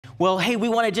Well, hey, we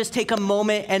want to just take a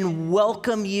moment and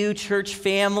welcome you, church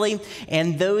family,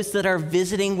 and those that are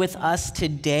visiting with us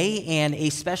today, and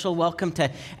a special welcome to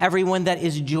everyone that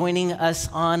is joining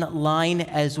us online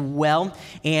as well.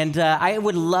 And I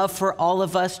would love for all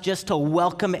of us just to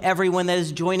welcome everyone that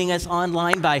is joining us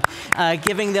online by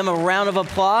giving them a round of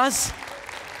applause.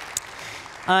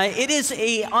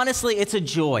 Honestly, it's a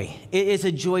joy. It is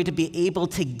a joy to be able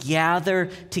to gather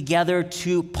together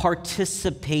to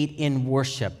participate in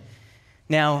worship.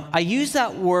 Now, I use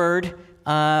that word,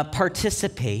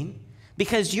 participate,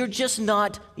 because you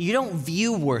don't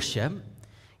view worship.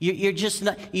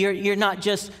 You're not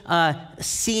just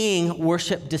seeing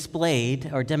worship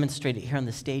displayed or demonstrated here on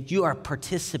the stage. You are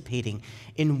participating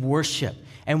in worship.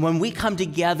 And when we come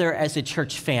together as a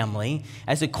church family,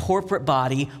 as a corporate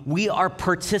body, we are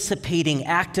participating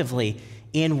actively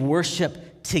in worship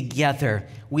together.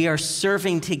 We are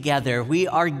serving together. We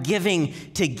are giving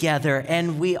together.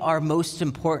 And we are most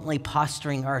importantly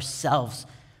posturing ourselves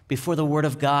before the Word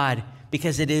of God,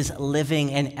 because it is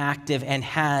living and active and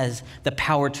has the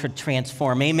power to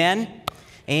transform. Amen?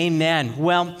 Amen.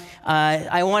 Well,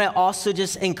 I want to also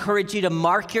just encourage you to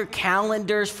mark your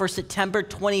calendars for September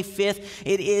 25th.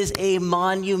 It is a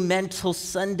monumental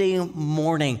Sunday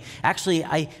morning. Actually,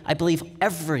 I believe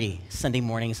every Sunday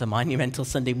morning is a monumental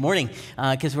Sunday morning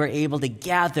because we're able to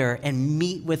gather and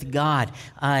meet with God.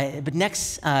 But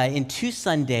next, in 2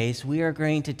 Sundays, we are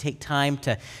going to take time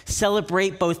to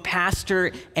celebrate both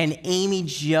Pastor and Amy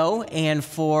Joe, and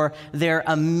for their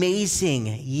amazing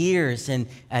years and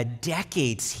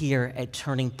decades here at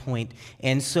Turning Point.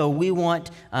 And so we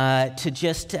want to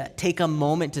just take a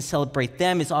moment to celebrate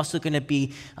them. It's also going to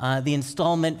be my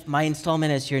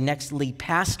installment as your next lead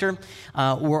pastor.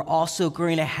 We're also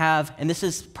going to have, and this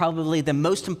is probably the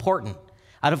most important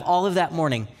out of all of that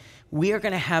morning, we are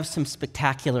going to have some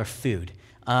spectacular food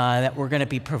that we're going to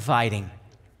be providing.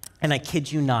 And I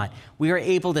kid you not, we were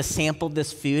able to sample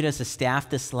this food as a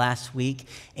staff this last week,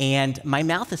 and my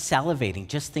mouth is salivating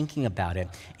just thinking about it.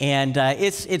 And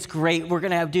it's great. We're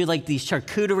going to do like these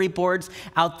charcuterie boards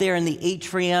out there in the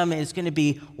atrium. It's going to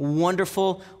be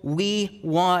wonderful. We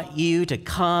want you to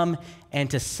come and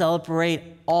to celebrate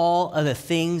all of the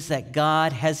things that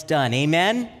God has done.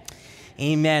 Amen?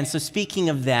 Amen. So speaking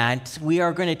of that, we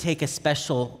are going to take a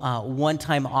special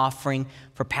one-time offering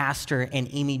for Pastor and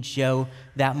Amy Joe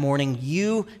that morning.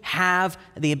 You have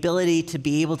the ability to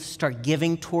be able to start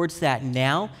giving towards that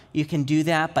now. You can do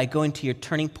that by going to your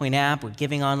Turning Point app or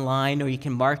giving online, or you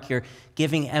can mark your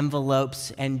giving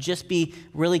envelopes and just be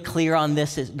really clear on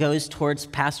this. It goes towards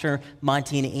Pastor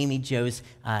Monty and Amy Joe's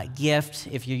gift.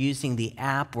 If you're using the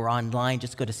app or online,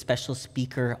 just go to special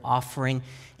speaker offering,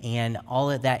 and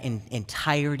all of that in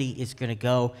entirety is going to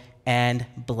go and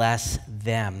bless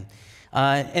them.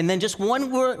 And then just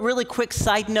one really quick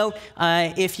side note,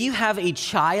 if you have a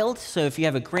child, so if you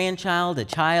have a grandchild, a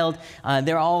child,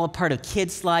 they're all a part of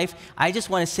kids' life, I just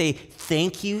want to say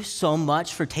thank you so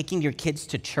much for taking your kids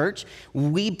to church.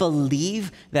 We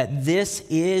believe that this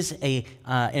is an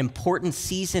important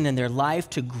season in their life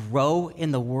to grow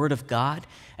in the Word of God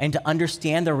and to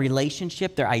understand their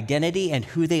relationship, their identity, and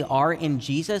who they are in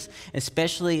Jesus,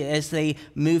 especially as they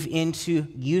move into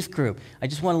youth group. I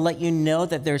just want to let you know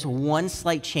that there's one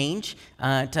slight change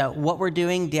to what we're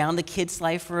doing down the Kids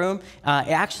Life Room.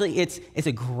 Actually, it's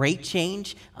a great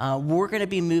change. We're going to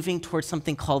be moving towards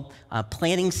something called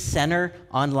Planning Center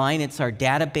online. It's our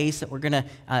database that we're going to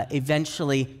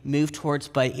eventually move towards,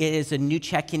 but it is a new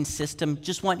check-in system.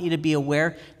 Just want you to be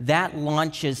aware that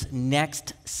launches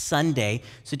next Sunday.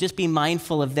 So just be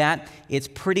mindful of that. It's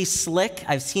pretty slick.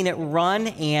 I've seen it run,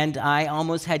 and I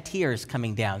almost had tears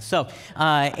coming down. So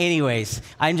anyways,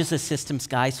 I'm just a systems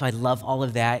guy, so I love all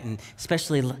of that, and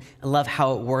especially love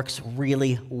how it works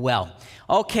really well.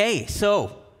 Okay,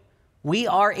 so we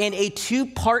are in a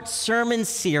 2-part sermon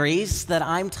series that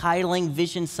I'm titling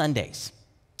Vision Sundays.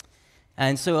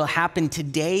 And so it'll happen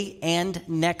today and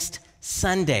next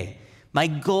Sunday. My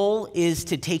goal is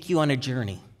to take you on a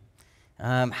journey.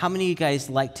 How many of you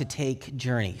guys like to take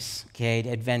journeys, okay,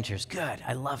 adventures? Good,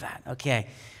 I love that. Okay,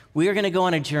 we are going to go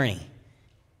on a journey.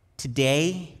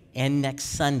 Today and next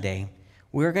Sunday,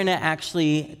 we're going to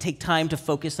actually take time to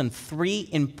focus on 3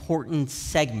 important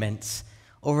segments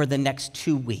over the next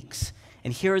 2 weeks.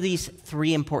 And here are these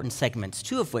 3 important segments,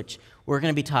 2 of which we're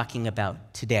going to be talking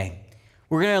about today.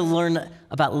 We're going to learn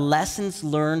about lessons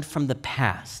learned from the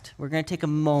past. We're going to take a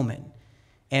moment.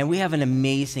 And we have an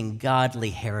amazing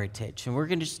godly heritage. And we're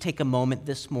going to just take a moment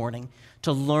this morning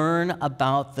to learn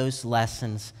about those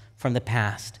lessons from the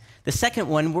past. The second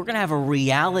one, we're going to have a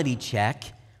reality check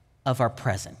of our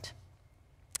present.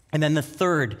 And then the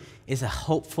third is a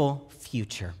hopeful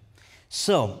future.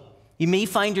 So you may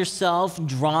find yourself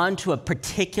drawn to a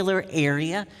particular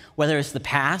area, whether it's the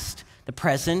past, the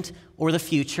present, or the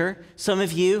future. Some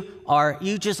of you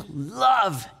just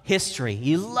love history.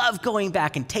 You love going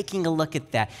back and taking a look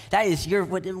at that. That is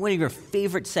one of your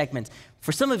favorite segments.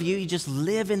 For some of you, you just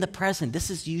live in the present.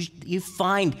 You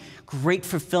find great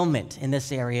fulfillment in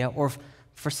this area. Or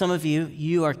for some of you,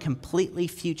 you are completely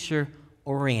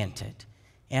future-oriented.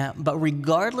 But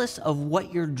regardless of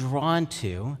what you're drawn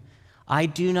to, I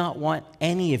do not want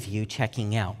any of you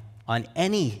checking out on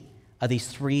any of these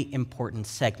three important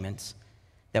segments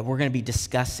that we're going to be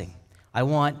discussing.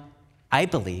 I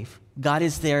believe God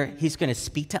is there. He's going to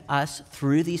speak to us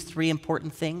through these three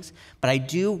important things, but I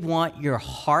do want your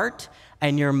heart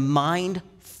and your mind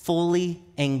fully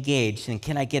engaged. And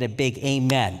can I get a big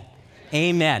amen?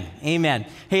 Amen. Amen.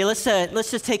 Hey, let's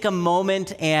just take a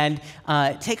moment and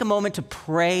to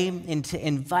pray and to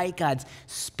invite God's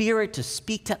Spirit to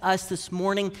speak to us this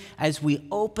morning as we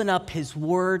open up His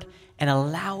Word and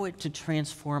allow it to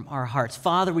transform our hearts.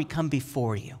 Father, we come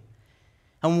before you,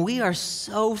 and we are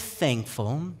so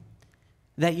thankful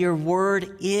that your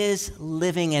Word is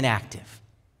living and active.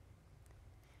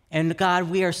 And God,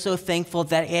 we are so thankful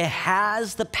that it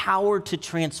has the power to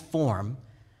transform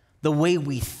the way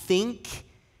we think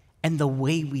and the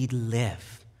way we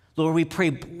live. Lord, we pray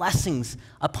blessings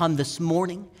upon this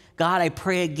morning. God, I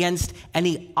pray against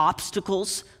any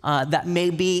obstacles that may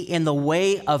be in the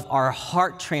way of our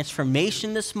heart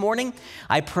transformation this morning.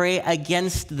 I pray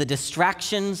against the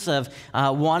distractions of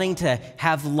wanting to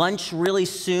have lunch really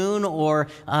soon, or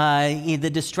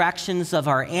the distractions of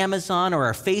our Amazon or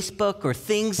our Facebook or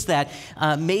things that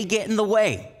may get in the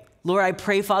way. Lord, I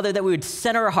pray, Father, that we would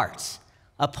center our hearts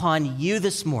upon you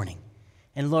this morning.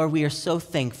 And Lord, we are so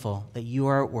thankful that you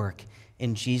are at work.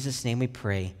 In Jesus' name we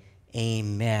pray.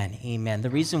 Amen. Amen.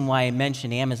 The reason why I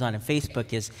mention Amazon and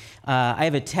Facebook is I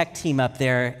have a tech team up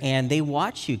there, and they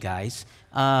watch you guys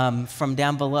from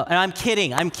down below. And I'm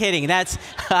kidding. That's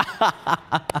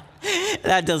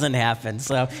that doesn't happen.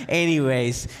 So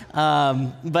anyways,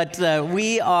 but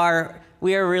we are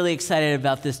really excited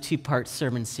about this two-part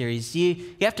sermon series.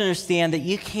 You have to understand that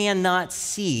you cannot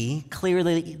see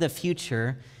clearly the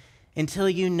future until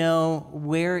you know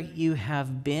where you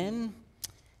have been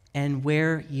and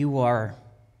where you are.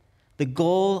 The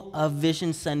goal of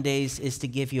Vision Sundays is to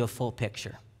give you a full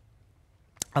picture.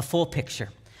 A full picture.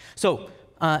 So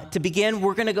to begin,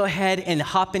 we're going to go ahead and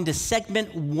hop into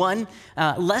segment 1,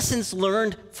 lessons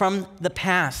learned from the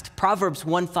past. Proverbs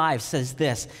 1:5 says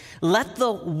this: let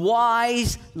the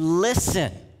wise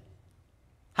listen.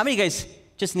 How many of you guys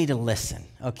just need to listen?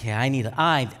 Okay, I need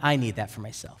that for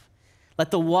myself.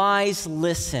 Let the wise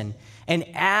listen and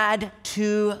add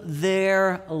to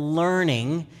their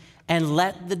learning, and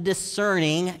let the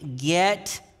discerning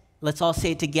get, let's all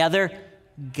say it together,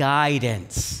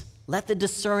 guidance. Let the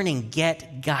discerning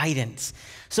get guidance.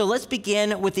 So let's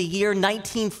begin with the year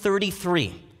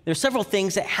 1933. There's several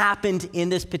things that happened in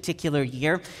this particular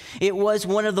year. It was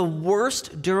one of the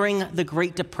worst during the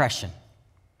Great Depression.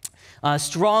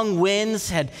 Strong winds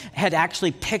had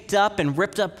actually picked up and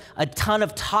ripped up a ton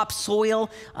of topsoil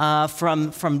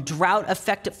from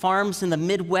drought-affected farms in the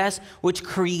Midwest, which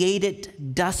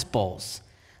created dust bowls.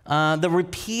 The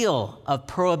repeal of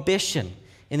prohibition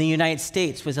in the United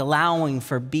States was allowing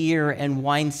for beer and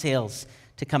wine sales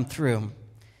to come through.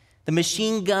 The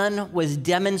machine gun was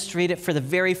demonstrated for the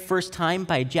very first time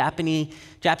by a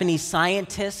Japanese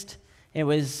scientist. It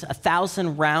was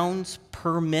 1,000 rounds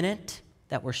per minute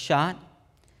that were shot.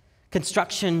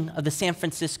 Construction of the San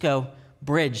Francisco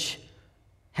Bridge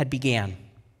had began.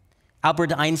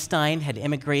 Albert Einstein had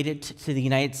immigrated to the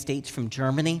United States from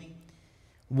Germany.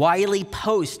 Wiley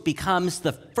Post becomes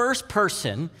the first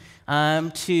person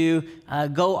to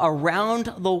go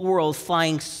around the world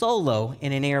flying solo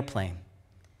in an airplane.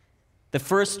 The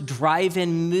first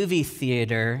drive-in movie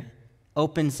theater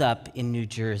opens up in New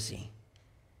Jersey.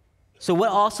 So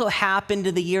what also happened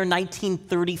in the year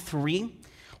 1933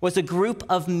 was a group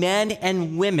of men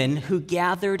and women who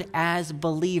gathered as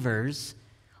believers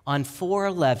on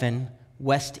 411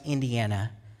 West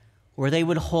Indiana, where they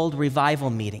would hold revival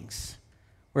meetings,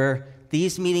 where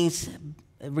these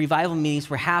revival meetings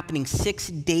were happening 6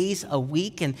 days a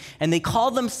week, and they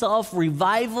called themselves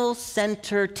Revival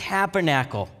Center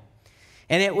Tabernacle.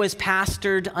 And it was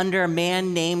pastored under a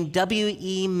man named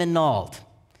W.E. Minauld.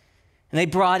 And they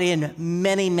brought in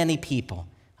many, many people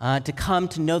to come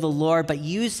to know the Lord, but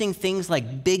using things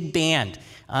like big band,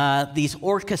 these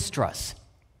orchestras.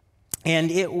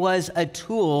 And it was a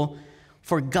tool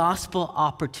for gospel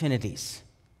opportunities.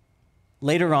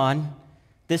 Later on,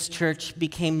 this church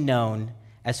became known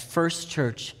as First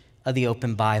Church of the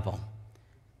Open Bible.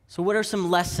 So what are some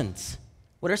lessons?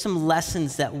 What are some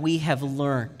lessons that we have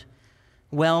learned?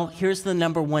 Well, here's the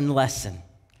number one lesson.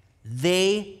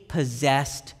 They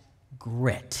possessed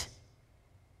grit.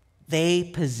 They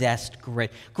possessed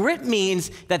grit. Grit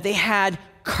means that they had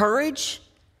courage,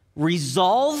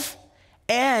 resolve,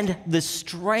 and the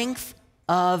strength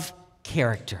of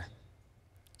character.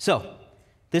 So,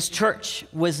 this church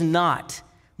was not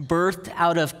birthed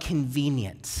out of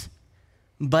convenience,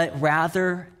 but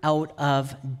rather out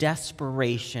of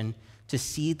desperation to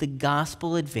see the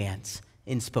gospel advance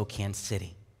in Spokane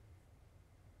City.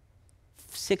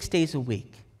 6 days a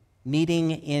week, meeting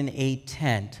in a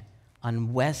tent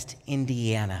on West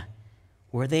Indiana,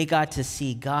 where they got to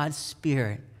see God's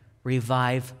Spirit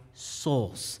revive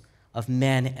souls of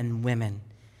men and women.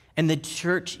 And the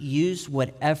church used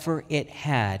whatever it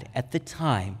had at the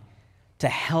time to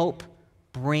help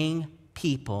bring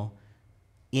people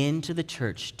into the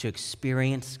church to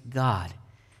experience God.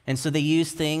 And so they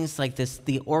used things like this,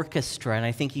 the orchestra, and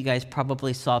I think you guys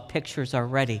probably saw pictures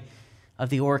already of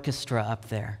the orchestra up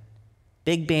there.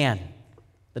 Big band,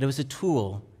 but it was a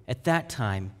tool at that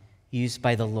time used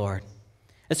by the Lord.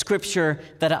 A scripture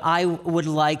that I would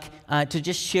like to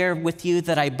just share with you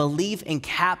that I believe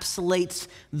encapsulates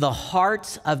the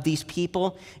hearts of these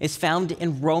people is found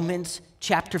in Romans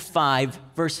chapter 5,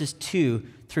 verses 2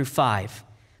 through 5.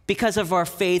 Because of our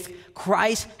faith,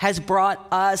 Christ has brought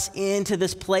us into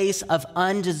this place of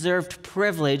undeserved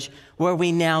privilege where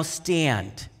we now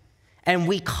stand. And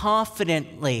we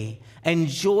confidently and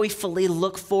joyfully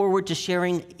look forward to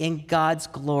sharing in God's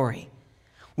glory.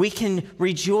 We can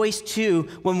rejoice too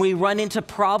when we run into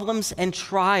problems and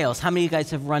trials. How many of you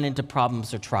guys have run into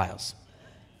problems or trials?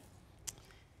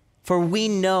 For we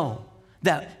know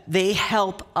that they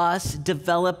help us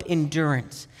develop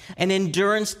endurance. And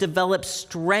endurance develops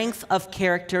strength of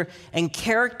character, and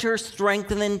character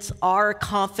strengthens our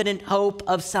confident hope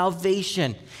of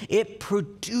salvation. It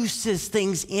produces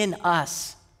things in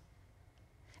us.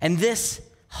 And this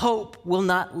hope will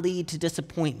not lead to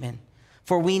disappointment.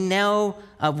 For we know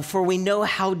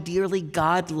how dearly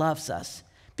God loves us,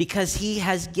 because he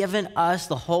has given us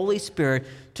the Holy Spirit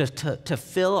to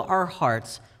fill our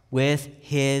hearts with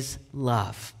his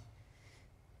love.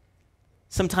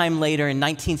 Sometime later in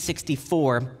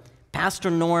 1964, Pastor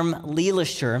Norm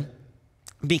Leelisher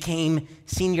became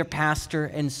senior pastor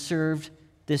and served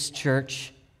this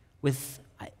church with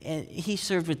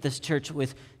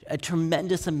a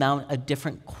tremendous amount of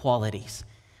different qualities.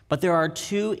 But there are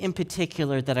two in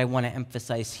particular that I want to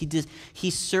emphasize. He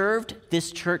served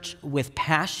this church with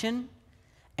passion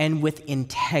and with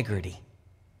integrity.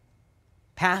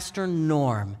 Pastor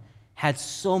Norm had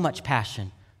so much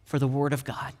passion for the Word of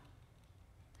God.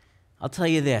 I'll tell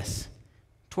you this.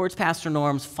 Towards Pastor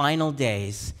Norm's final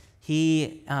days,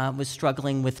 he was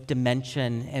struggling with dementia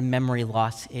and memory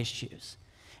loss issues.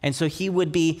 And so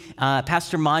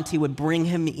Pastor Monty would bring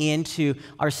him into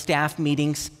our staff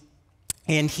meetings,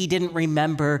 and he didn't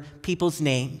remember people's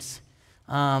names.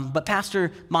 But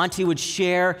Pastor Monty would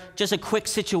share just a quick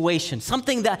situation,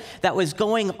 something that was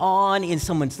going on in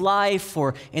someone's life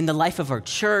or in the life of our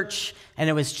church, and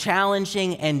it was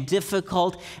challenging and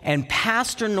difficult. And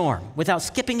Pastor Norm, without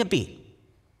skipping a beat,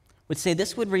 would say,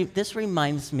 this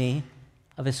reminds me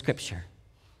of a scripture.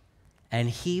 And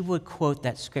he would quote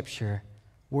that scripture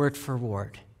word for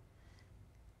word.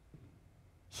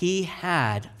 He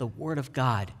had the Word of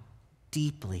God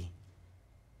deeply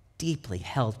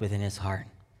held within his heart.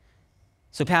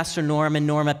 So Pastor Norm and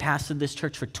Norma pastored this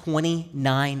church for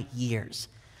 29 years.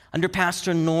 Under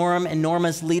Pastor Norm and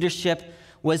Norma's leadership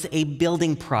was a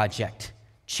building project,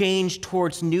 change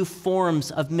towards new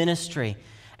forms of ministry,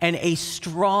 and a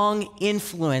strong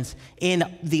influence in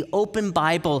the Open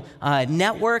Bible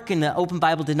network and the Open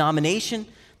Bible denomination,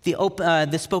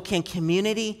 the Spokane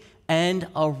community, and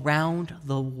around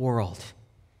the world.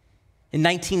 In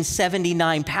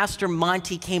 1979, Pastor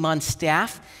Monty came on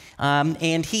staff,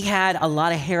 and he had a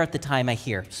lot of hair at the time, I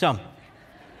hear. So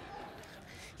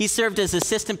he served as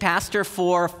assistant pastor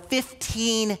for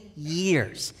 15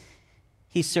 years.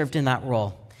 He served in that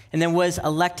role, and then was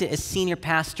elected as senior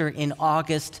pastor in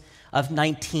August of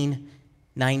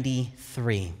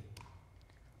 1993.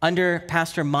 Under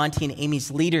Pastor Monty and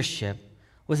Amy's leadership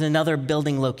was another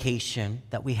building location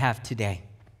that we have today,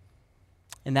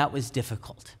 and that was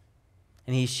difficult.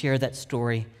 And he shared that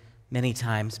story many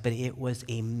times, but it was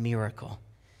a miracle.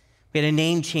 We had a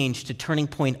name change to Turning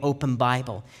Point Open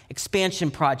Bible, expansion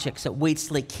projects at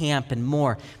Waits Lake Camp, and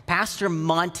more. Pastor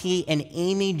Monty and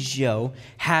Amy Jo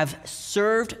have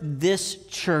served this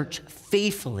church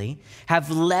faithfully,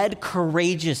 have led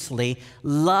courageously,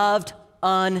 loved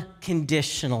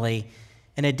unconditionally,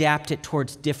 and adapt it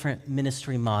towards different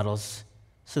ministry models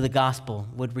so the gospel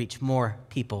would reach more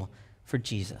people for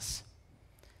Jesus.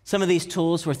 Some of these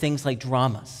tools were things like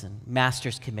dramas and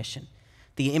master's commission,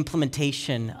 the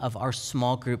implementation of our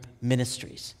small group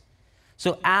ministries.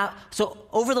 So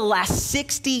over the last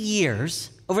 60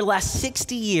 years,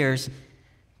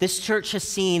 this church has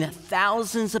seen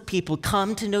thousands of people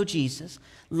come to know Jesus,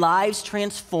 lives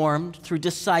transformed through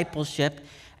discipleship,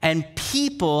 and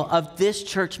people of this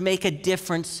church make a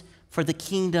difference for the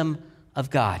kingdom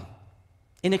of God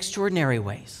in extraordinary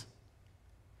ways.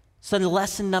 So the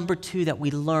lesson number 2 that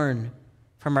we learn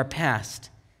from our past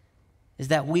is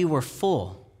that they were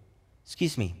full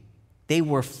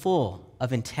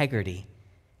of integrity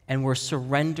and were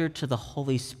surrendered to the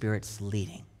Holy Spirit's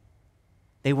leading.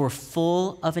 They were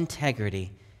full of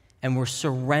integrity and were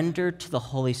surrendered to the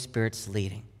Holy Spirit's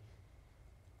leading.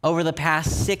 Over the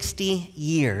past 60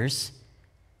 years,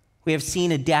 we have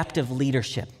seen adaptive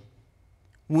leadership,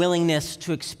 willingness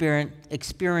to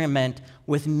experiment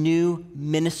with new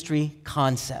ministry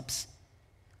concepts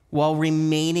while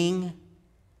remaining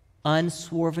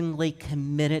unswervingly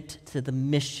committed to the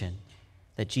mission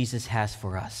that Jesus has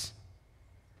for us.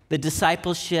 The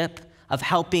discipleship of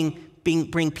helping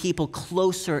bring people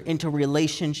closer into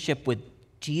relationship with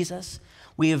Jesus.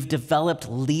 We have developed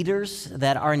leaders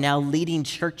that are now leading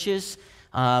churches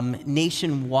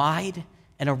nationwide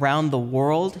and around the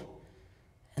world.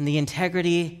 And the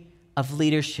integrity of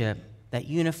leadership that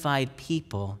unified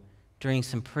people during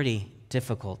some pretty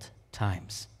difficult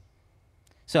times.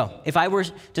 So if I were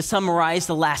to summarize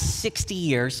the last 60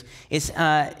 years, it's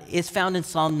found in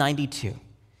Psalm 92. It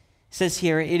says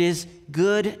here, it is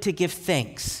good to give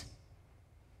thanks.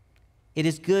 It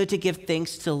is good to give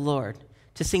thanks to the Lord,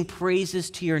 to sing praises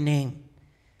to your name,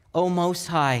 O Most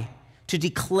High, to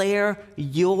declare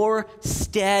your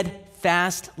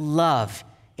steadfast love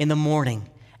in the morning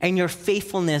and your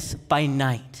faithfulness by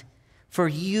night. For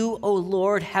you, O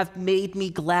Lord, have made me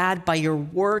glad by your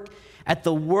work. At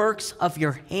the works of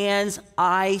your hands,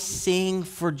 I sing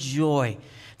for joy.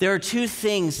 There are 2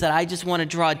 things that I just want to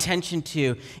draw attention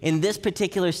to in this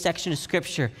particular section of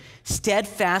Scripture: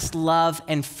 steadfast love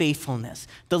and faithfulness.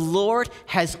 The Lord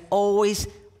has always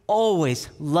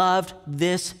loved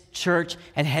this church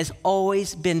and has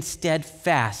always been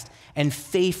steadfast and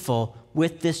faithful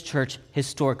with this church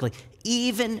historically,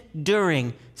 even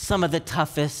during some of the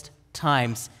toughest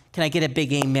times. Can I get a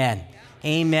big amen? Yeah.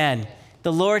 Amen.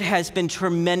 The Lord has been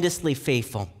tremendously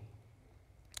faithful.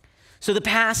 So the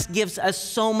past gives us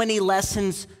so many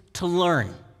lessons to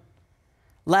learn.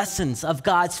 Lessons of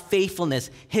God's faithfulness,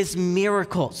 his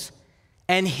miracles,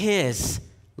 and his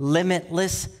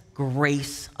limitless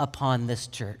grace upon this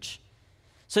church.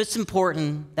 So it's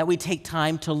important that we take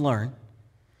time to learn.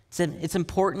 It's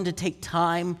important to take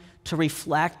time to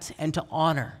reflect and to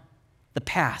honor the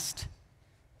past.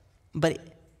 But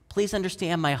please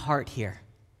understand my heart here.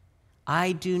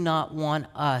 I do not want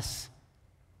us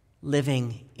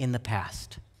living in the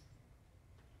past.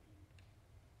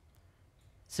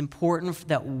 It's important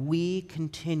that we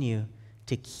continue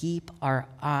to keep our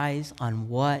eyes on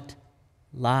what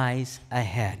lies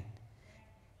ahead.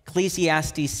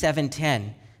 Ecclesiastes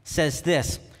 7:10 says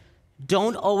this: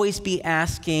 don't always be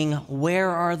asking, where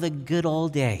are the good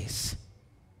old days?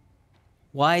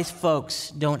 Wise folks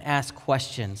don't ask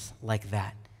questions like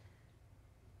that.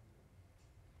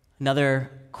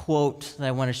 Another quote that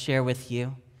I want to share with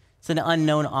you. It's an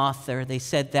unknown author. They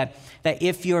said that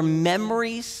if your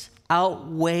memories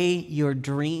outweigh your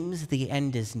dreams, the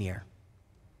end is near.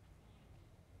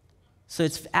 So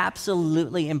it's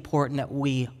absolutely important that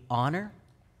we honor,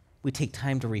 we take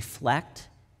time to reflect,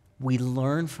 we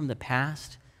learn from the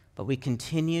past, but we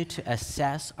continue to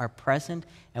assess our present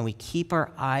and we keep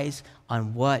our eyes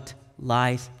on what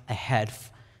lies ahead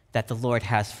that the Lord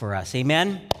has for us.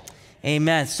 Amen?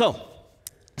 Amen. So,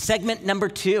 segment number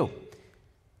 2,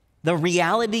 the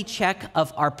reality check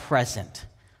of our present.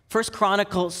 1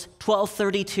 Chronicles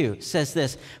 12:32 says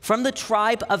this: from the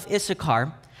tribe of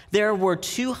Issachar, there were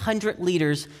 200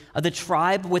 leaders of the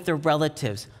tribe with their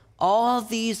relatives. All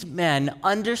these men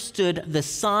understood the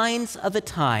signs of the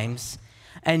times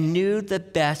and knew the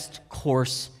best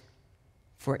course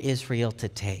for Israel to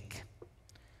take.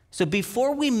 So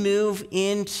before we move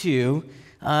into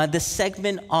the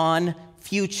segment on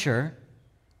future,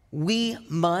 we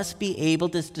must be able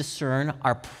to discern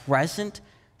our present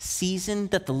season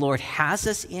that the Lord has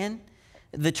us in.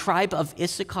 The tribe of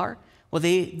Issachar, well,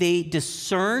 they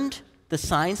discerned the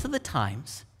signs of the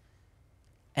times,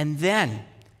 and then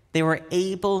they were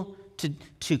able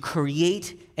to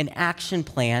create an action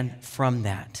plan from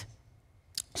that.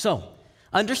 So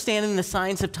Understanding the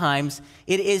signs of times,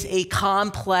 it is a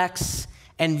complex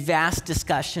and vast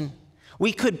discussion.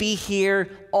 We could be here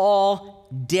all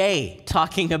day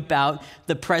talking about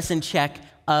the present check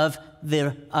of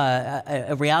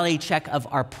a reality check of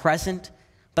our present,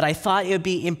 but I thought it would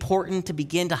be important to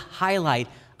begin to highlight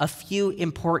a few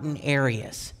important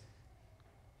areas.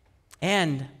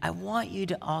 And I want you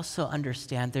to also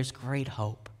understand there's great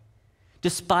hope.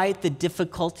 Despite the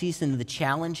difficulties and the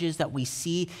challenges that we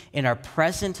see in our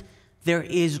present, there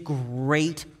is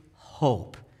great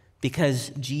hope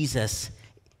because Jesus,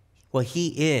 well,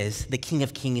 he is the King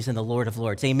of Kings and the Lord of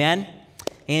Lords. Amen?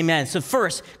 Amen. So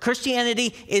first,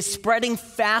 Christianity is spreading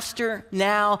faster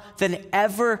now than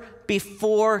ever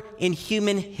before in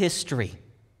human history.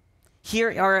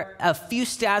 Here are a few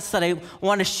stats that I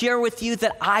want to share with you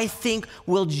that I think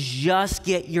will just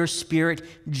get your spirit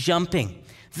jumping.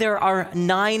 There were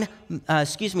 9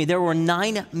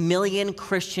 million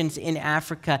Christians in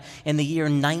Africa in the year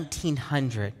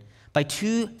 1900. By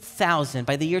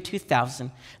the year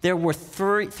 2000, there were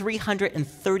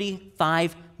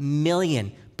 335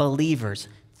 million believers,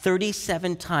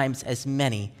 37 times as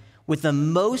many, with the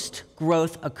most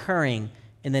growth occurring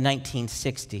in the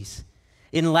 1960s.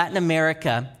 In Latin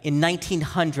America, in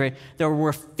 1900, there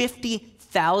were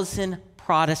 50,000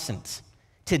 Protestants.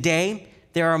 Today,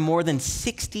 there are more than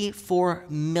 64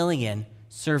 million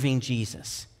serving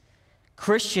Jesus.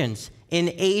 Christians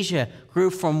in Asia grew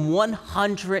from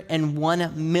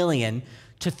 101 million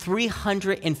to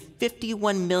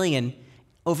 351 million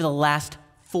over the last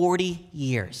 40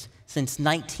 years, since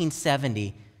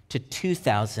 1970 to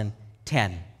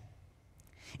 2010.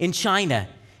 In China,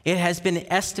 it has been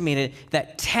estimated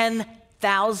that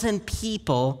 10,000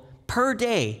 people per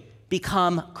day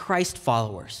become Christ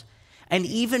followers. And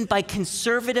even by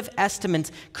conservative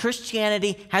estimates,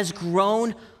 Christianity has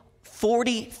grown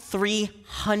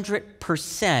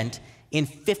 4,300% in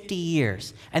 50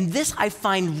 years. And this I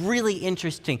find really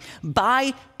interesting.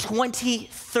 By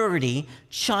 2030,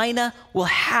 China will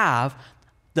have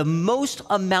the most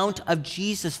amount of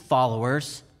Jesus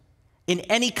followers in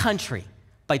any country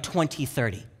by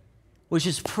 2030, which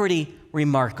is pretty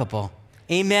remarkable.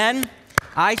 Amen?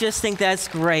 I just think that's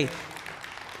great.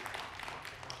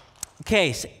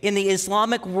 Okay, so in the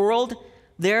Islamic world,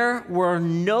 there were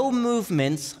no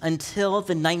movements until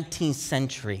the 19th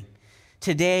century.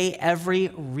 Today,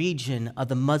 every region of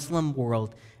the Muslim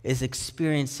world is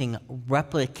experiencing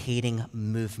replicating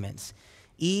movements,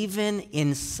 even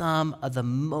in some of the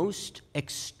most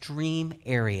extreme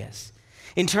areas.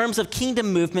 In terms of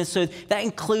kingdom movements, so that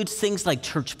includes things like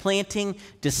church planting,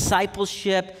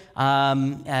 discipleship,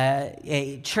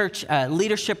 church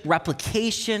leadership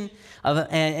replication.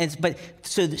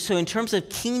 So in terms of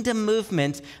kingdom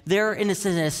movements, there is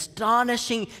an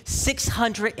astonishing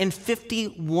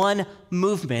 651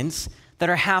 movements that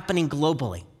are happening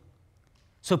globally.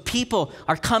 So people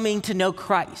are coming to know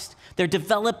Christ. They're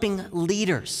developing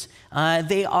leaders.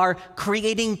 They are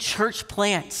creating church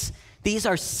plants. These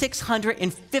are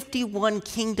 651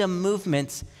 kingdom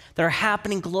movements that are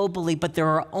happening globally, but there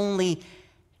are only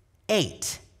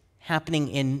 8 happening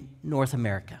in North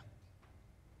America.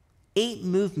 8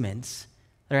 movements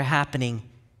that are happening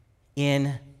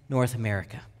in North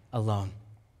America alone.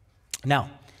 Now,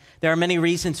 there are many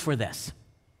reasons for this.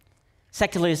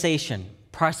 Secularization,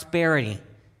 prosperity,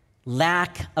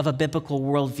 lack of a biblical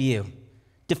worldview,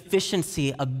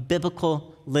 deficiency of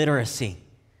biblical literacy,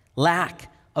 lack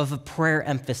of a prayer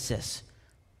emphasis,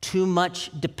 too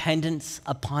much dependence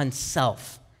upon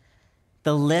self.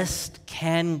 The list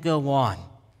can go on,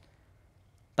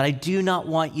 but I do not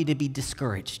want you to be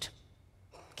discouraged,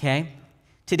 okay?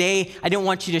 Today, I don't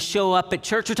want you to show up at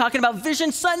church. We're talking about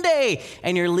Vision Sunday,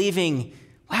 and you're leaving,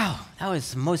 wow, that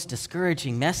was the most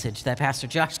discouraging message that Pastor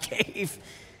Josh gave.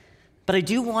 But I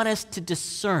do want us to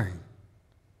discern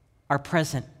our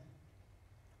present.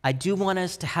 I do want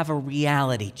us to have a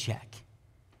reality check.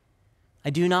 I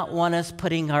do not want us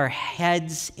putting our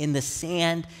heads in the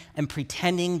sand and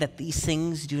pretending that these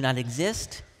things do not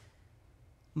exist.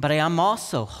 But I am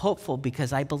also hopeful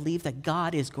because I believe that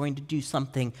God is going to do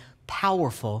something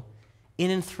powerful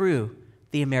in and through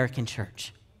the American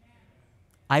church.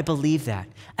 I believe that.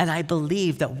 And I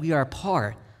believe that we are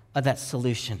part of that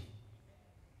solution.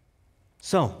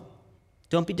 So,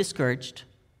 don't be discouraged,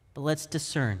 but let's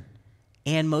discern.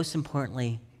 And most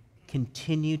importantly,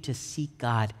 continue to seek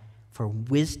God for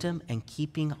wisdom and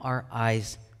keeping our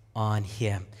eyes on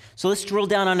him. So let's drill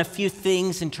down on a few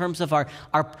things in terms of our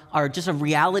just a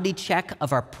reality check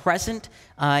of our present.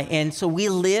 And so we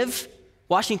live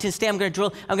Washington State, I'm going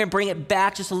to bring it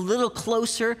back just a little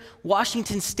closer.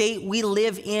 Washington State, we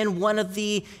live in one of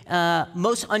the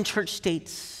most unchurched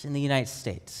states in the United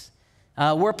States.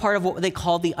 We're part of what they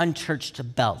call the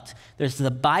unchurched belt. There's the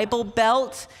Bible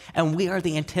Belt, and we are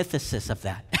the antithesis of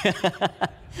that.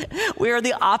 We are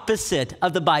the opposite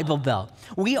of the Bible Belt.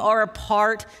 We are a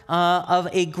part of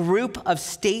a group of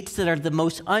states that are the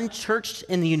most unchurched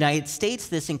in the United States.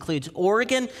 This includes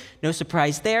Oregon, no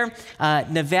surprise there,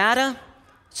 Nevada.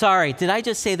 Sorry, did I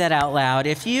just say that out loud?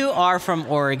 If you are from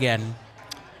Oregon,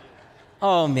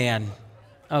 oh man,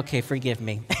 okay, forgive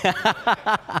me.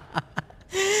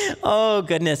 Oh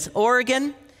goodness,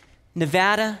 Oregon,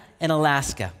 Nevada, and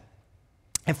Alaska.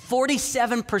 And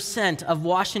 47% of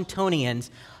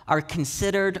Washingtonians are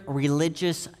considered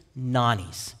religious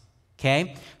nonnies,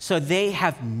 okay? So they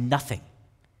have nothing.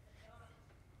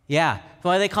 Yeah,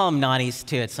 well, they call them nonnies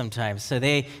too sometimes. So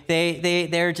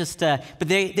they're just, but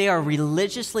they are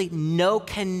religiously no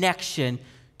connection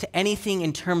to anything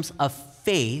in terms of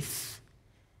faith,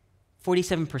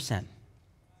 47%.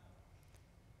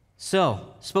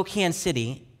 So Spokane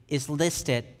City is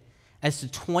listed as the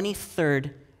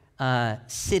 23rd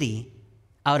city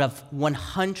out of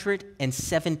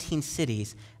 117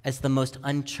 cities as the most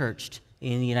unchurched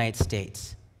in the United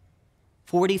States.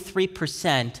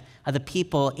 43% of the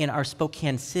people in our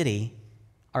Spokane City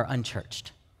are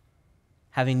unchurched,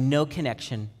 having no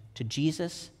connection to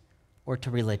Jesus or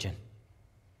to religion.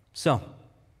 So,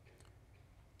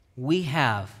 we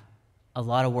have a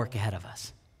lot of work ahead of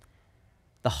us.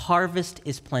 The harvest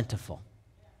is plentiful,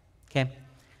 okay?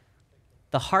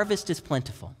 The harvest is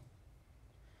plentiful.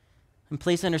 And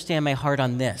please understand my heart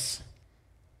on this.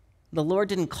 The Lord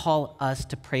didn't call us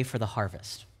to pray for the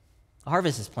harvest. The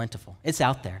harvest is plentiful. It's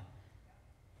out there.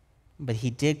 But he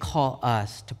did call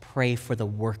us to pray for the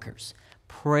workers.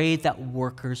 Pray that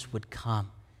workers would come.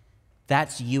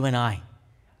 That's you and I.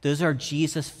 Those are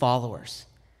Jesus followers.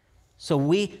 So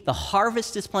the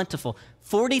harvest is plentiful.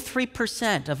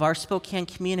 43% of our Spokane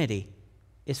community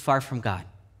is far from God.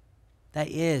 That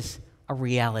is a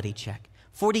reality check.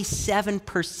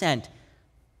 47%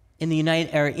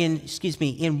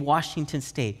 in Washington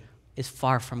State is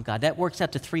far from God. That works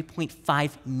out to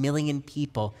 3.5 million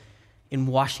people in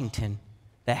Washington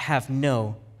that have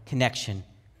no connection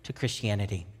to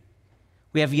Christianity.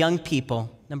 We have young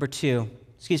people,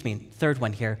 third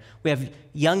one here. We have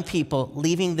young people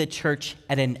leaving the church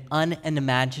at an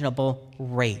unimaginable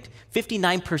rate.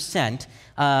 59%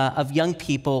 of young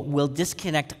people will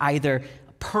disconnect either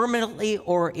permanently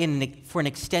or for an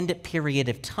extended period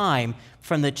of time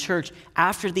from the church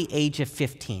after the age of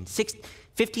 15.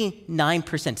 59%,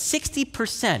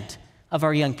 60% of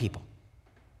our young people.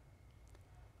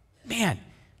 Man,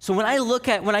 so when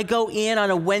I go in on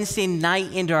a Wednesday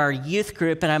night into our youth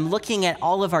group and I'm looking at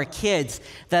all of our kids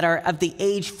that are of the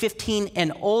age 15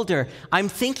 and older, I'm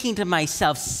thinking to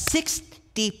myself,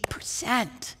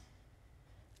 60%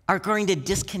 are going to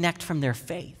disconnect from their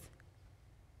faith.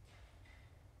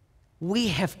 We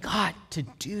have got to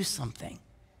do something.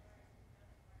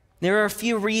 There are a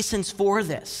few reasons for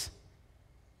this.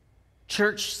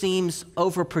 Church seems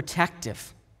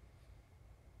overprotective.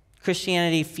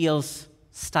 Christianity feels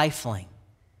stifling.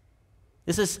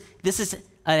 This is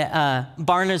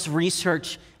Barna's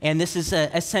research, and this is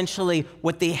essentially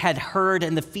what they had heard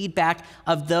and the feedback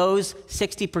of those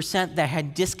 60% that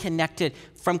had disconnected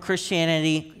from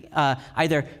Christianity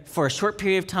either for a short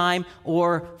period of time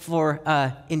or for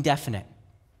indefinite.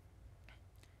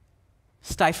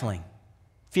 Stifling,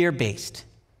 fear-based,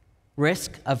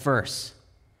 risk-averse.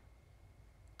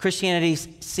 Christianity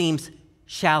seems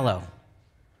shallow.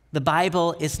 The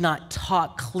Bible is not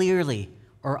taught clearly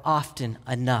or often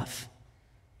enough.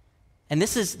 And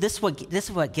this is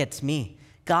what gets me.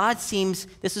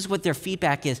 This is what their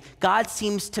feedback is. God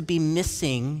seems to be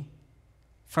missing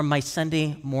from my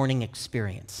Sunday morning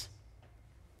experience.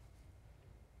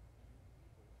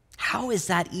 How is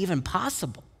that even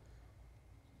possible?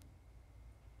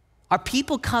 Are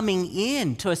people coming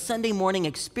in to a Sunday morning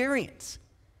experience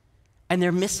and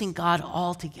they're missing God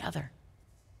altogether?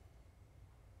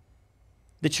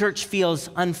 The church feels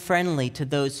unfriendly to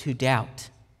those who doubt,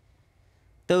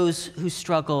 those who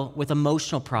struggle with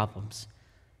emotional problems,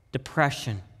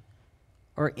 depression,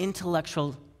 or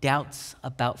intellectual doubts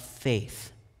about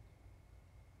faith.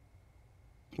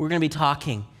 We're going to be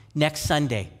talking next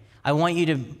Sunday. I want you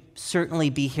to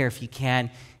certainly be here if you can.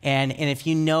 And if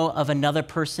you know of another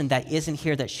person that isn't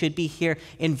here that should be here,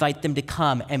 invite them to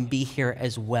come and be here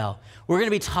as well. We're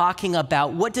going to be talking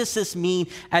about what does this mean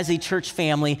as a church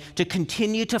family to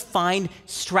continue to find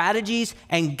strategies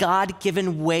and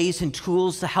God-given ways and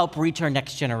tools to help reach our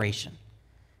next generation.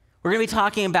 We're going to be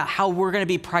talking about how we're going to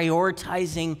be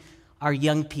prioritizing our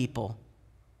young people,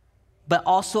 but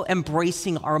also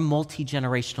embracing our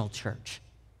multi-generational church.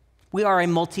 We are a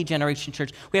multi-generation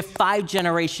church. We have 5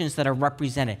 generations that are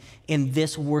represented in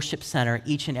this worship center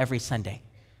each and every Sunday.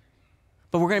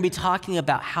 But we're going to be talking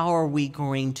about how are we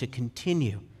going to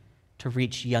continue to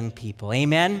reach young people.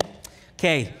 Amen?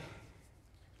 Okay.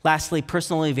 Lastly,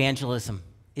 personal evangelism.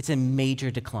 It's in major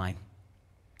decline.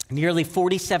 Nearly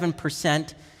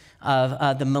 47%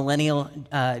 of the millennial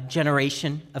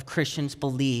generation of Christians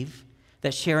believe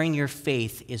that sharing your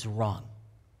faith is wrong.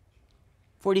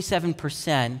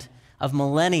 47% of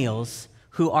millennials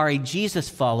who are a Jesus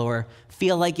follower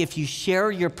feel like if you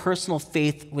share your personal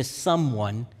faith with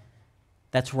someone,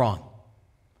 that's wrong.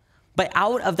 But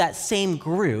out of that same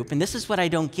group, and this is what I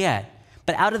don't get,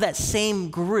 but out of that same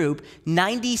group,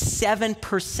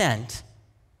 97%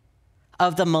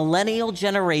 of the millennial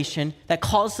generation that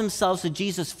calls themselves a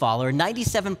Jesus follower,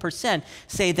 97%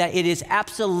 say that it is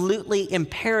absolutely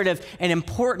imperative and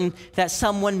important that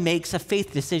someone makes a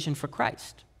faith decision for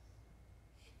Christ.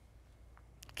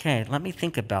 Okay, let me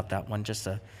think about that one just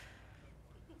a...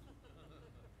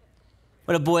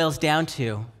 What it boils down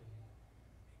to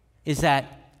is that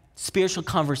spiritual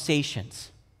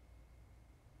conversations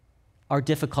are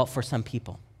difficult for some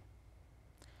people.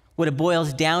 What it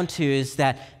boils down to is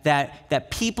that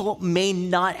people may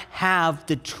not have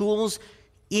the tools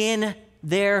in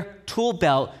their tool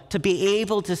belt to be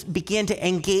able to begin to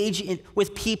engage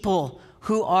with people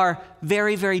who are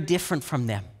very, very different from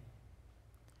them.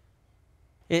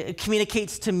 It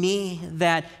communicates to me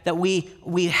that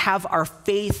we have our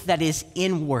faith that is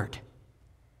inward,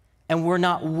 and we're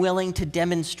not willing to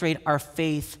demonstrate our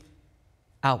faith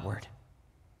outward.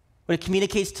 What it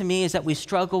communicates to me is that we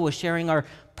struggle with sharing our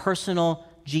personal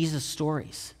Jesus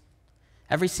stories.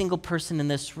 Every single person in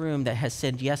this room that has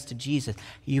said yes to Jesus,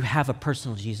 you have a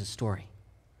personal Jesus story.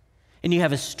 And you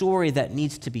have a story that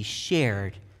needs to be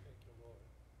shared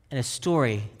and a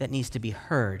story that needs to be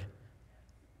heard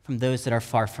from those that are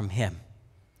far from him.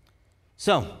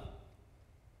 So,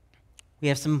 we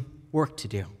have some work to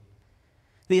do.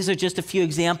 These are just a few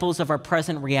examples of our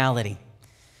present reality.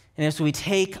 And as we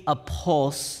take a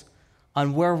pulse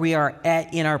on where we are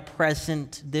at in our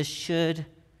present, this should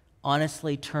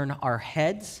honestly turn our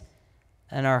heads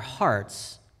and our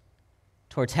hearts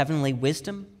towards heavenly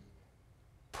wisdom,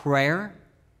 prayer,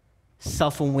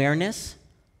 self-awareness,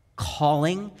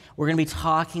 calling. We're going to be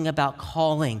talking about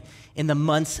calling in the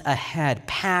months ahead,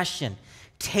 passion,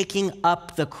 taking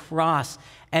up the cross,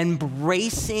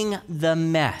 embracing the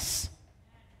mess.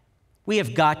 We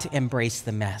have got to embrace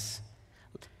the mess.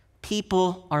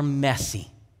 People are messy.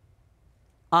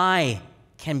 I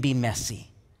can be messy.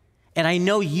 And I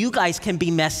know you guys can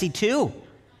be messy too.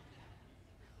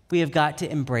 We have got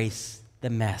to embrace the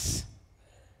mess.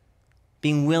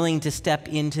 Being willing to step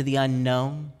into the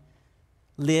unknown,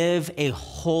 live a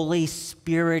Holy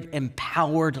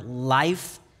Spirit-empowered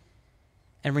life,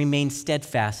 and remain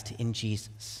steadfast in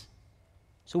Jesus.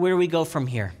 So where do we go from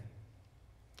here?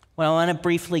 Well, I want to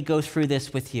briefly go through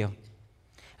this with you.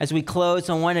 As we close,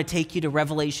 I want to take you to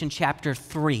Revelation chapter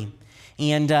 3.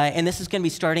 And this is going to be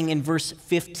starting in verse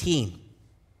 15.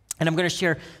 And I'm going to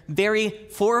share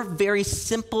 4 very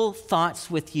simple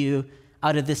thoughts with you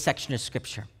out of this section of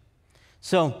Scripture.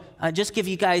 So just give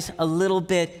you guys a little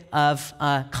bit of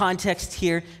context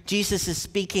here. Jesus is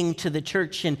speaking to the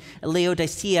church in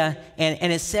Laodicea,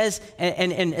 and it says,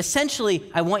 and essentially,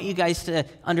 I want you guys to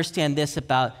understand this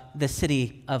about the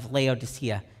city of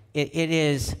Laodicea. It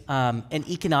is an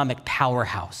economic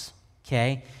powerhouse,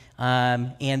 okay?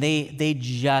 And they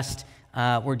just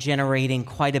were generating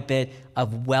quite a bit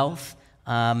of wealth,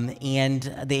 and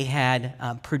they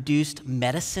had produced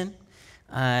medicine.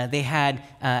 They had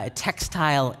a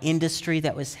textile industry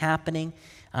that was happening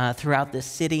throughout the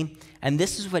city. And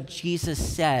this is what Jesus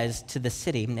says to the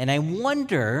city. And I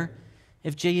wonder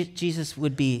if Jesus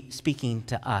would be speaking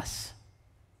to us.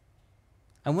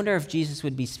 I wonder if Jesus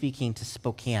would be speaking to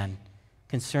Spokane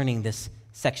concerning this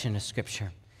section of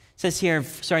Scripture. It says here,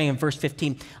 starting in verse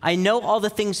 15, I know all the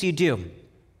things you do,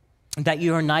 that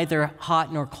you are neither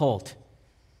hot nor cold.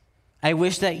 I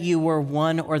wish that you were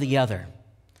one or the other.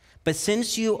 But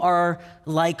since you are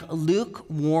like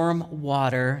lukewarm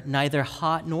water, neither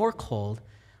hot nor cold,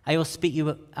 I will spit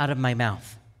you out of my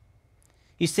mouth.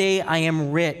 You say, I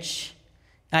am rich.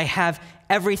 I have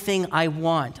everything I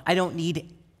want. I don't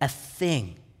need a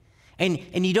thing.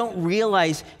 And you don't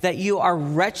realize that you are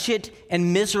wretched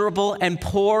and miserable and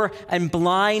poor and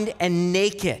blind and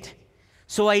naked.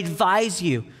 So I advise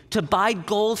you to buy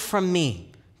gold from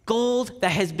me, gold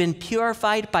that has been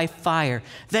purified by fire.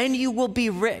 Then you will be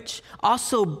rich.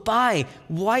 Also buy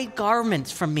white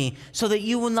garments from me so that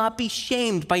you will not be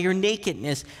shamed by your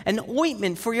nakedness, and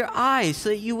ointment for your eyes so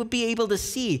that you will be able to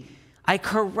see. I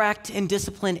correct and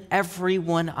discipline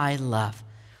everyone I love.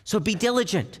 So be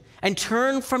diligent and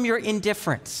turn from your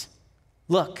indifference.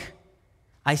 Look,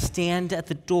 I stand at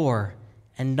the door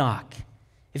and knock.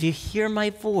 If you hear my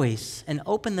voice and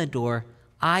open the door,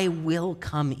 I will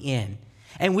come in,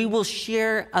 and we will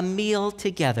share a meal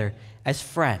together as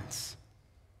friends.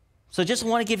 So just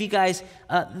want to give you guys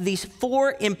these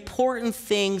 4 important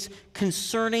things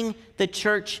concerning the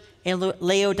church in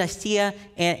Laodicea,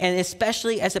 and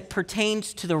especially as it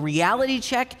pertains to the reality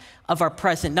check of our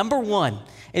present. Number 1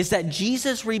 is that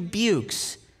Jesus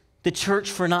rebukes the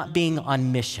church for not being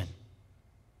on mission.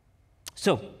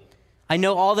 So, I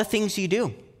know all the things you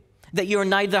do, that you are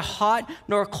neither hot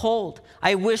nor cold.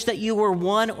 I wish that you were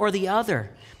one or the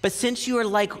other. But since you are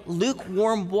like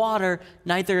lukewarm water,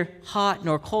 neither hot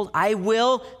nor cold, I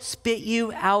will spit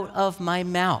you out of my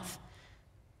mouth.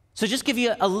 So just give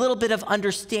you a little bit of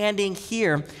understanding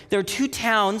here. There are 2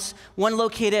 towns, one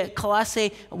located at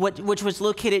Colossae, which was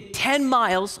located 10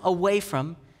 miles away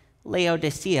from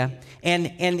Laodicea,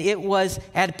 and it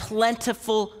had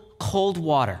plentiful cold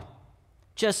water,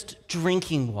 just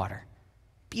drinking water,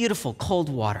 beautiful cold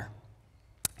water.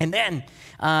 And then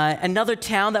another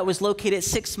town that was located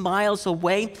 6 miles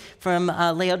away from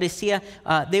Laodicea,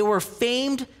 they were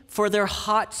famed for their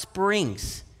hot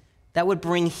springs that would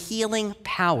bring healing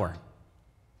power.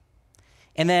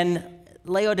 And then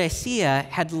Laodicea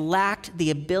had lacked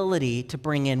the ability to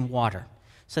bring in water.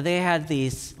 So they had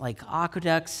these like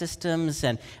aqueduct systems,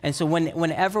 and so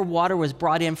whenever water was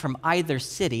brought in from either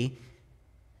city,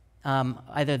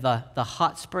 either the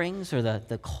hot springs or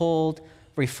the cold,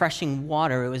 refreshing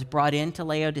water, it was brought into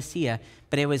Laodicea,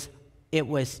 but it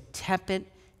was tepid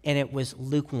and it was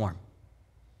lukewarm.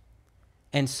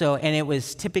 And it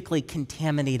was typically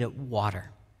contaminated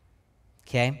water.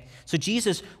 Okay? So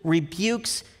Jesus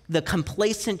rebukes the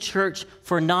complacent church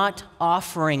for not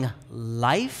offering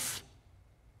life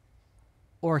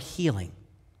or healing.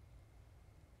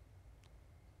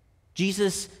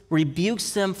 Jesus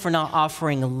rebukes them for not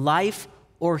offering life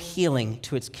or healing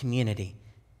to its community.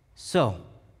 So,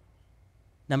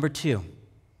 number 2,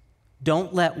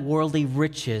 don't let worldly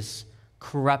riches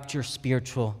corrupt your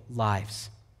spiritual lives.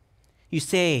 You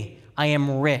say, I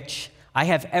am rich. I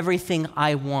have everything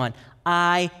I want.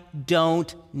 I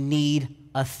don't need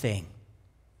a thing.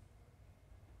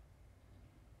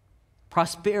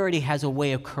 Prosperity has a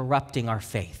way of corrupting our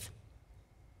faith.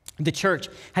 The church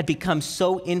had become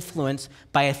so influenced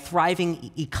by a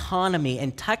thriving economy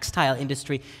and textile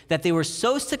industry that they were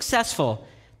so successful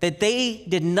that they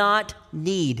did not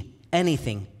need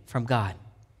anything from God.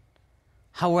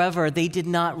 However, they did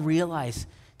not realize,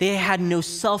 they had no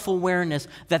self-awareness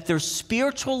that their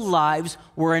spiritual lives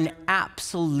were in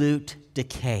absolute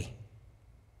decay.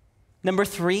 Number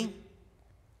 3,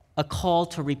 a call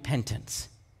to repentance.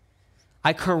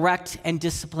 I correct and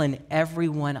discipline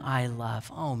everyone I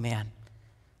love. Oh man,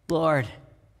 Lord,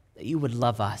 that you would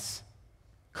love us,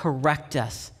 correct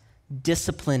us,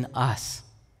 discipline us.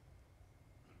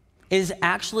 It is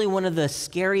actually one of the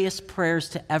scariest prayers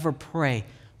to ever pray.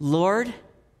 Lord, if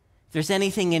there's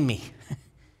anything in me,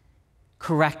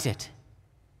 correct it.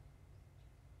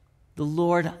 The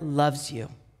Lord loves you.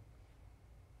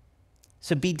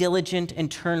 So be diligent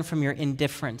and turn from your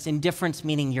indifference. Indifference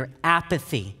meaning your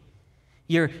apathy,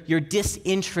 your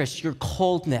disinterest, your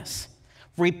coldness.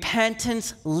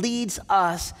 Repentance leads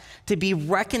us to be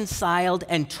reconciled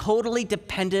and totally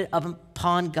dependent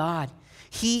upon God.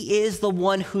 He is the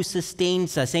one who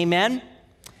sustains us. Amen?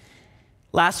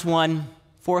 Last one,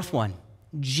 4th one.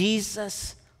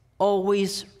 Jesus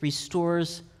always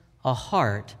restores a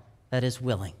heart that is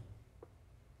willing.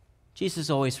 Jesus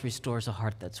always restores a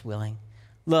heart that's willing.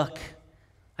 Look,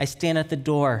 I stand at the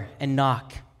door and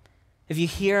knock. If you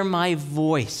hear my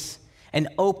voice and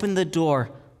open the door,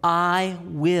 I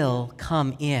will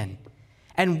come in,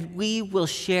 and we will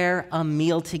share a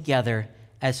meal together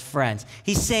as friends.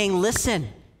 He's saying, listen,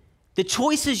 the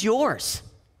choice is yours.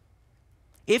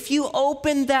 If you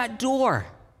open that door,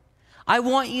 I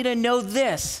want you to know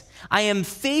this. I am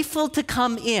faithful to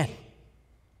come in,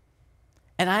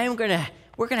 and we're going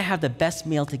to have the best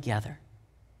meal together,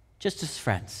 just as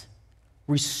friends,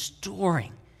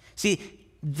 restoring. See,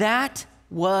 that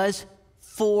was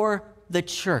for the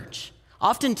church.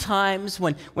 Oftentimes,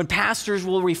 when pastors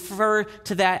will refer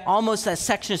to that, almost that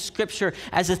section of Scripture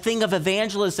as a thing of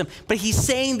evangelism, but he's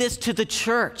saying this to the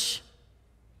church.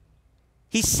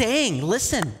 He's saying,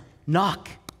 listen, knock.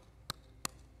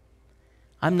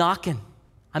 I'm knocking.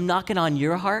 I'm knocking on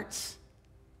your hearts.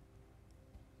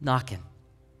 Knocking.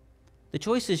 The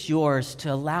choice is yours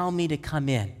to allow me to come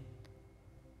in.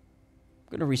 I'm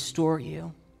going to restore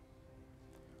you.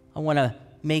 I want to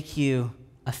make you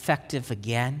effective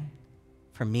again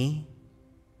for me.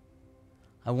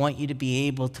 I want you to be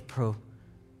able to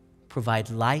provide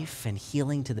life and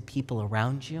healing to the people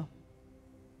around you.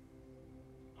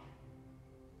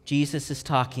 Jesus is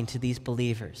talking to these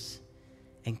believers,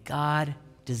 and God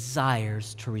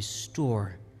desires to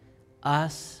restore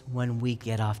us when we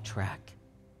get off track.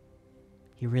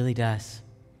 He really does.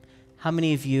 How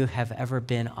many of you have ever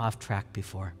been off track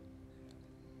before?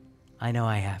 I know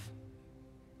I have.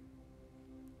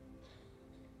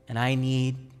 And I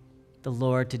need the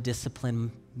Lord to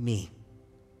discipline me.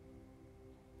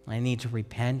 I need to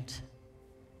repent.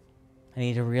 I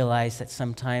need to realize that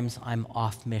sometimes I'm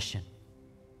off mission.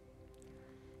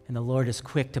 And the Lord is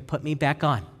quick to put me back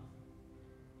on.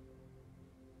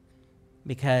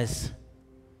 Because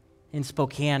in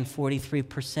Spokane,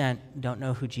 43% don't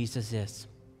know who Jesus is.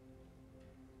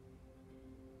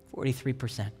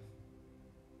 43%.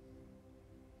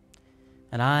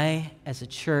 And I, as a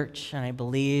church, and I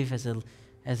believe as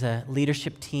a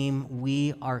leadership team,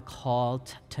 we are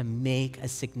called to make a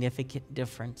significant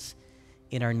difference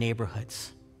in our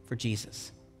neighborhoods for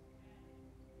Jesus.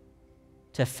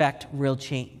 To affect real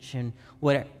change and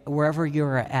wherever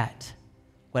you're at,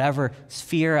 whatever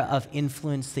sphere of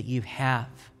influence that you have,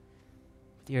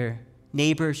 your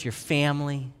neighbors, your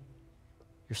family,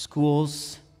 your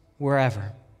schools,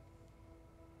 wherever.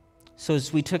 So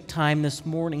as we took time this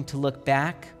morning to look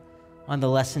back on the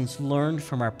lessons learned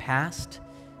from our past,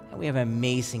 we have an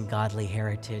amazing godly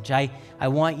heritage. I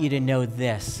want you to know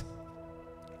this.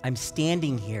 I'm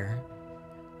standing here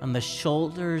on the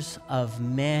shoulders of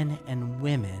men and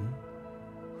women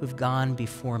who've gone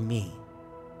before me.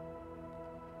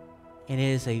 It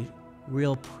is a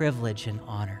real privilege and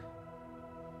honor.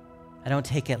 I don't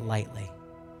take it lightly.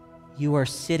 You are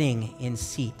sitting in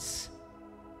seats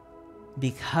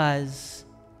because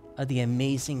of the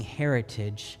amazing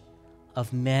heritage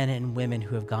of men and women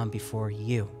who have gone before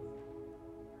you.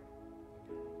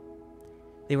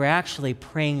 They were actually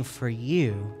praying for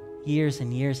you years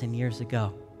and years and years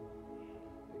ago.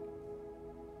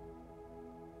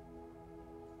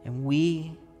 And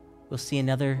we will see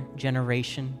another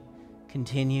generation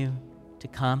continue to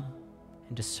come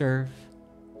and to serve.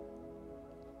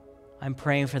 I'm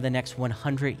praying for the next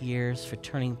 100 years for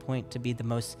Turning Point to be the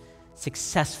most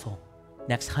successful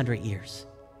next 100 years,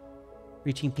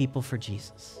 reaching people for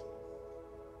Jesus.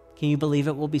 Can you believe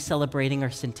it? We'll be celebrating our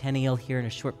centennial here in a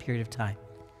short period of time.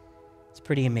 It's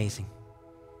pretty amazing.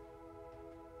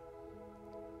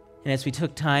 And as we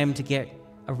took time to get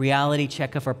a reality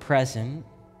check of our present,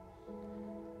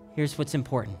 here's what's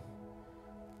important.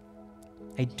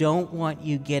 I don't want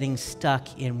you getting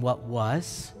stuck in what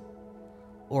was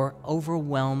or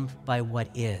overwhelmed by what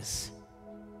is.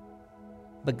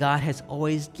 But God has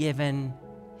always given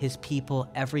his people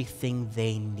everything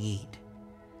they need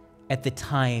at the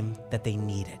time that they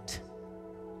need it.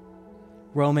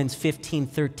 Romans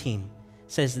 15:13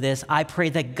 says this, I pray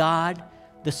that God,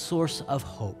 the source of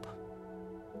hope,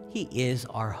 he is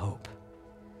our hope,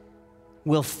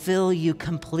 will fill you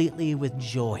completely with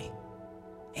joy.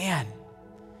 And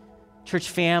church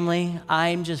family,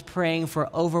 I'm just praying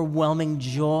for overwhelming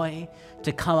joy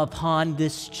to come upon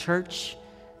this church.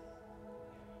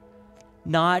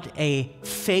 Not a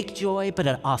fake joy, but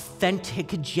an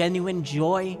authentic, genuine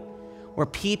joy where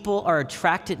people are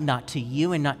attracted not to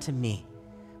you and not to me,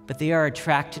 but they are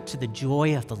attracted to the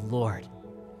joy of the Lord.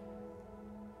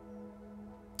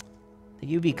 That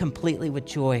you be completely with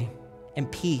joy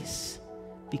and peace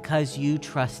because you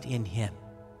trust in him.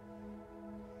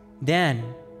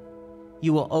 Then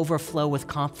you will overflow with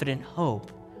confident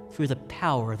hope through the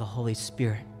power of the Holy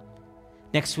Spirit.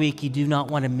 Next week, you do not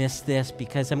want to miss this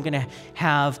because I'm going to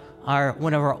have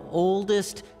one of our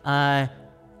oldest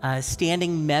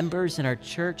standing members in our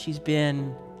church. He's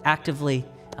been actively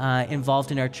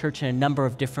involved in our church in a number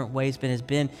of different ways, but has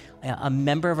been a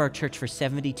member of our church for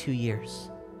 72 years.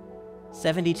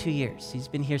 72 years. He's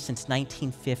been here since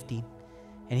 1950,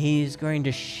 and he's going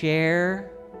to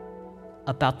share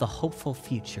about the hopeful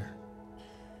future.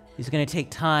 He's going to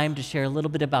take time to share a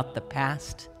little bit about the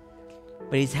past,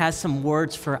 but he has some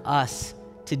words for us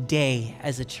today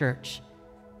as a church.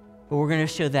 But we're going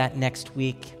to show that next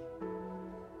week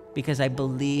because I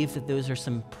believe that those are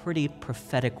some pretty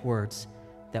prophetic words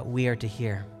that we are to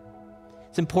hear.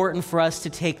 It's important for us to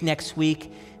take next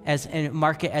week and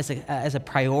mark it as a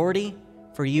priority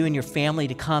for you and your family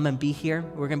to come and be here.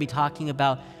 We're going to be talking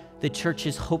about the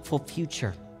church's hopeful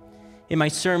future. in my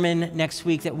sermon next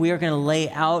week that we are going to lay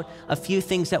out a few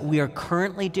things that we are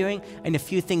currently doing and a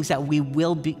few things that we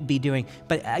will be doing.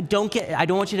 But I don't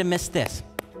want you to miss this.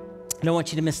 I don't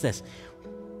want you to miss this.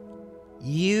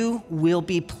 You will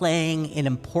be playing an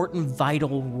important,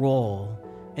 vital role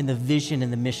in the vision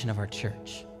and the mission of our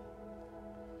church.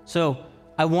 So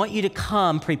I want you to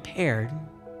come prepared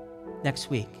next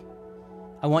week.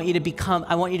 I want you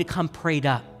to come prayed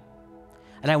up.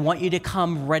 And I want you to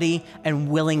come ready and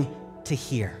willing to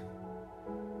hear.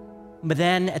 But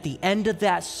then at the end of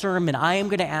that sermon, I am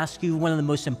going to ask you one of the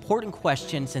most important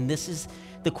questions, and this is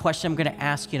the question I'm going to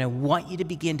ask you, and I want you to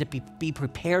begin to be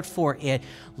prepared for it.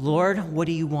 Lord, what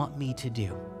do you want me to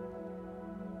do?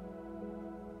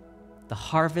 The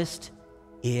harvest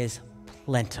is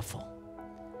plentiful,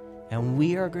 and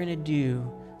we are going to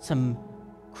do some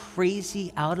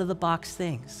crazy out-of-the-box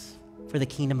things for the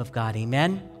kingdom of God.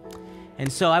 Amen?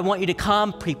 And so I want you to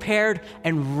come prepared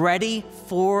and ready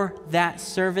for that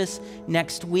service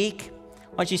next week.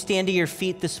 Why don't you stand to your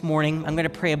feet this morning? I'm going to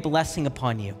pray a blessing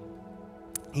upon you.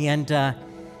 And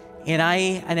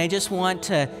I just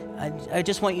want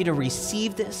you to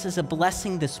receive this as a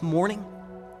blessing this morning.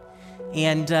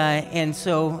 And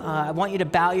so I want you to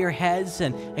bow your heads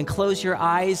and close your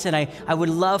eyes. And I would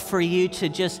love for you to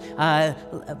just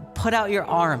put out your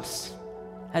arms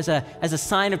as a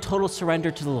sign of total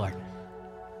surrender to the Lord.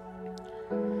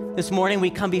 This morning we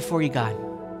come before you, God,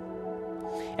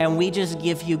 and we just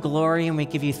give you glory and we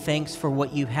give you thanks for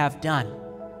what you have done.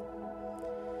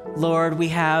 Lord, we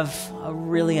have a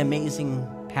really amazing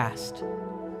past.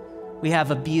 We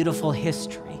have a beautiful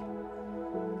history,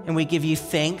 and we give you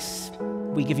thanks.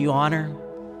 We give you honor,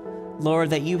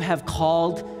 Lord, that you have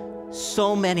called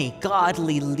so many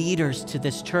godly leaders to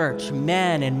this church,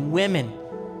 men and women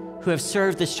who have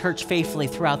served this church faithfully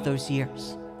throughout those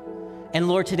years. And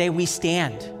Lord, today we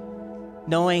stand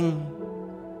knowing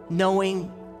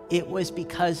it was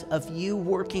because of you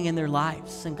working in their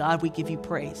lives. And God, we give you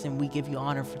praise and we give you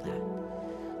honor for that.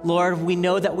 Lord, we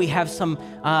know that we have some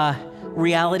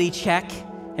reality check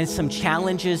and some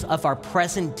challenges of our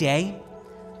present day.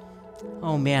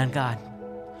 Oh man, God,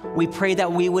 we pray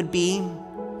that we would be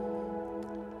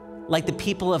like the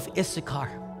people of Issachar.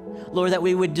 Lord, that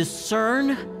we would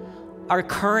discern our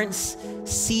current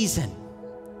season.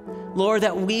 Lord,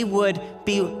 that we would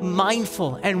be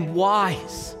mindful and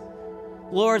wise.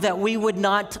 Lord, that we would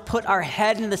not put our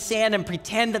head in the sand and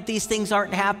pretend that these things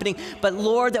aren't happening, but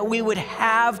Lord, that we would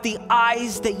have the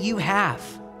eyes that you have.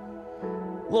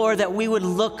 Lord, that we would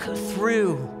look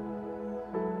through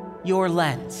your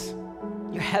lens,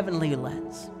 your heavenly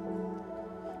lens.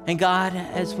 And God,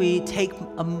 as we take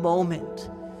a moment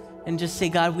and just say,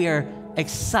 God, we are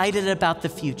excited about the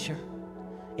future.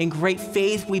 In great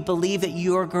faith, we believe that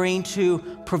you are going to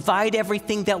provide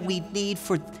everything that we need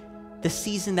for the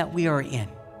season that we are in.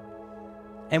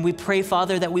 And we pray,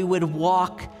 Father, that we would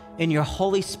walk in your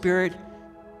Holy Spirit,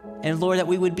 and Lord, that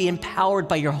we would be empowered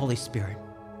by your Holy Spirit.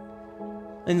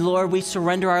 And Lord, we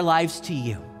surrender our lives to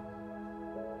you.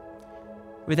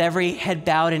 With every head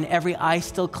bowed and every eye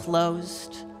still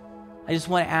closed, I just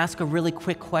want to ask a really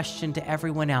quick question to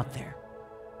everyone out there.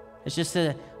 It's just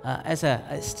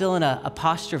still in a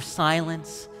posture of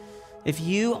silence. If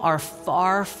you are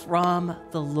far from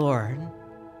the Lord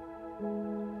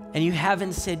and you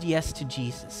haven't said yes to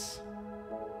Jesus,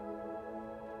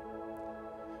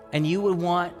 and you would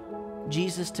want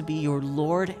Jesus to be your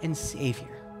Lord and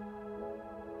Savior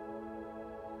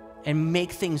and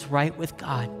make things right with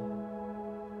God,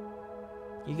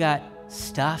 you got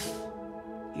stuff,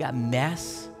 you got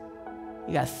mess,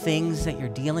 you got things that you're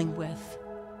dealing with,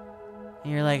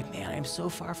 and you're like, man, I'm so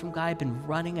far from God. I've been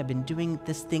running. I've been doing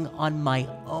this thing on my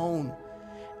own,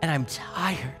 and I'm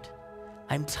tired.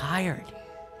 I'm tired.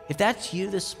 If that's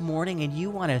you this morning and you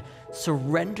want to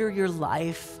surrender your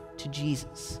life to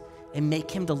Jesus and make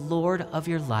him the Lord of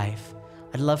your life,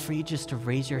 I'd love for you just to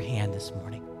raise your hand this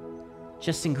morning.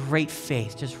 Just in great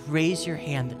faith, just raise your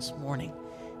hand this morning.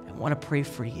 I want to pray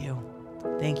for you.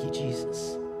 Thank you,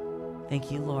 Jesus. Thank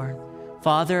you, Lord.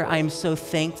 Father, I'm so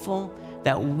thankful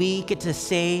that we get to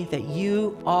say that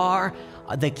you are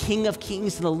the King of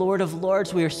Kings and the Lord of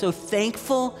Lords. We are so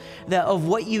thankful of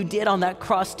what you did on that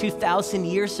cross 2,000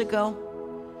 years ago.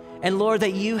 And Lord,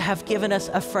 that you have given us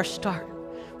a fresh start.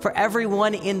 For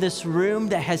everyone in this room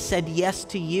that has said yes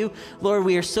to you, Lord,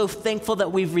 we are so thankful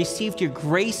that we've received your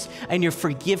grace and your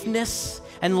forgiveness.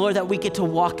 And Lord, that we get to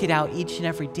walk it out each and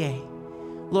every day.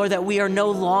 Lord, that we are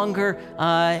no longer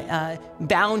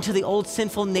bound to the old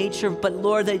sinful nature, but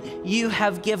Lord, that you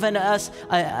have given us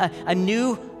a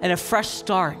new and a fresh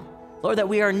start. Lord, that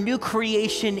we are a new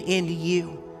creation in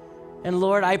you. And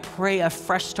Lord, I pray a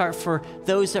fresh start for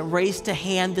those that raised a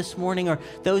hand this morning, or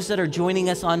those that are joining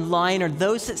us online, or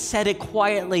those that said it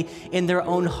quietly in their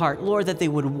own heart. Lord, that they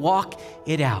would walk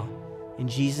it out. In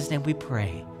Jesus' name we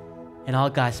pray. And all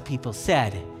God's people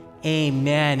said,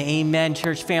 amen. Amen,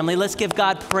 church family. Let's give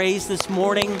God praise this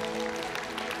morning.